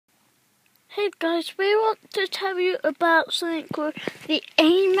Hey guys, we want to tell you about something called the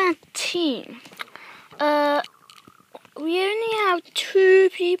AMAD team. We only have 2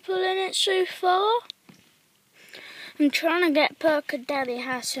 people in it so far. I'm trying to get Perkadeli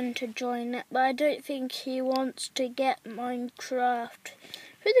Hassan to join it, but I don't think he wants to get Minecraft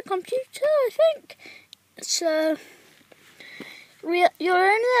through the computer, I think. So, you're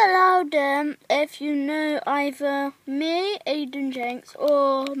only allowed if you know either me, Aiden Jenks,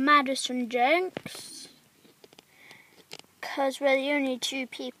 or Madison Jenks, because we're the only 2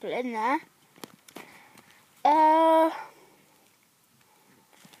 people in there.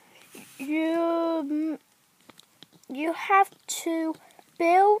 You have to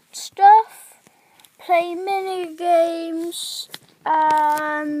build stuff, play mini games,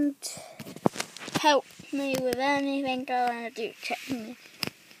 and help me with anything I want to do. Check me.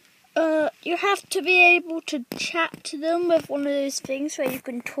 You have to be able to chat to them with one of those things where you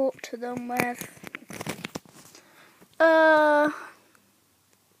can talk to them with.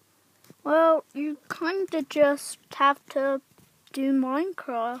 Well, you kind of just have to do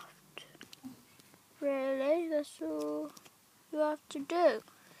Minecraft. Really, that's all you have to do.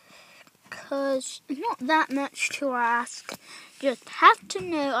 Because it's not that much to ask. You just have to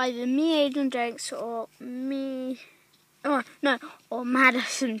know either me, Aiden Jenks, or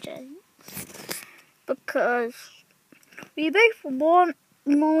Madison Jenks. Because we both want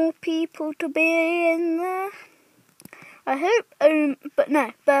more people to be in there. I hope,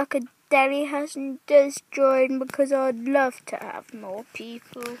 Perkadeli Hassan does join, because I'd love to have more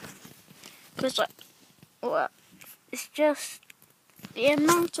people. Because, it's just the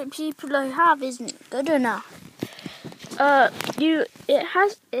amount of people I have isn't good enough.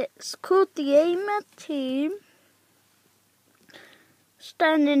 It's called the AMAD team,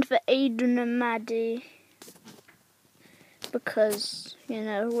 standing for Aiden and Maddie, because, we're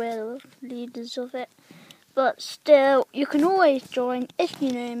the leaders of it. But still, you can always join if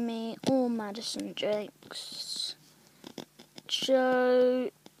you know me or Madison Jenks. So,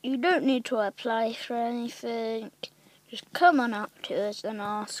 you don't need to apply for anything. Just come on up to us and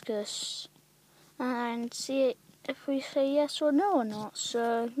ask us and see if we say yes or no or not.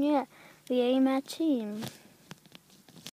 So, yeah, the AMAD team.